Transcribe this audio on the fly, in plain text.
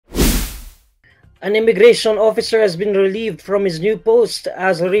An immigration officer has been relieved from his new post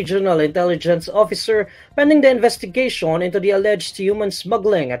as a regional intelligence officer pending the investigation into the alleged human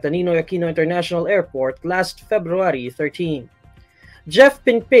smuggling at the Ninoy Aquino International Airport last February 13. Jeff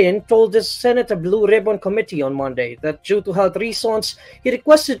Pinpin told the Senate Blue Ribbon Committee on Monday that due to health reasons, he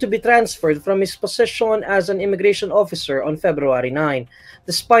requested to be transferred from his position as an immigration officer on February 9.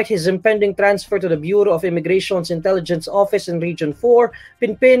 Despite his impending transfer to the Bureau of Immigration's Intelligence Office in Region 4,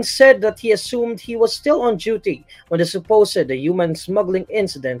 Pinpin said that he assumed he was still on duty when the supposed human smuggling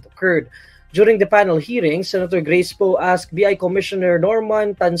incident occurred. During the panel hearing, Senator Grace Poe asked BI Commissioner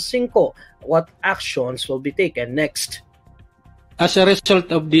Norman Tansinco what actions will be taken next. As a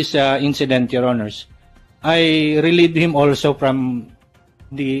result of this incident, Your Honors, I relieved him also from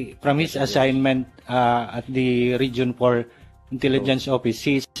his assignment at the Region 4 Intelligence Office.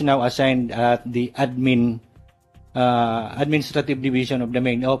 He is now assigned at the Administrative Division of the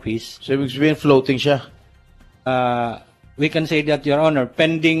main office. So ibig sabihin floating siya? We can say that, Your Honor,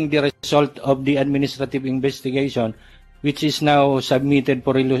 pending the result of the administrative investigation, which is now submitted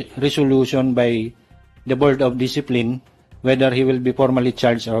for resolution by the Board of Discipline, whether he will be formally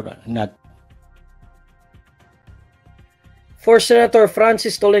charged or not. For Senator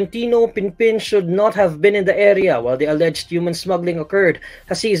Francis Tolentino, Pinpin should not have been in the area while the alleged human smuggling occurred,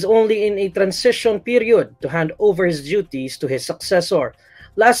 as he is only in a transition period to hand over his duties to his successor.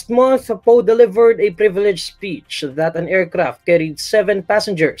 Last month, Poe delivered a privileged speech that an aircraft carried 7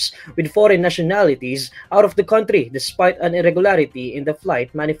 passengers with foreign nationalities out of the country despite an irregularity in the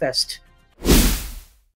flight manifest.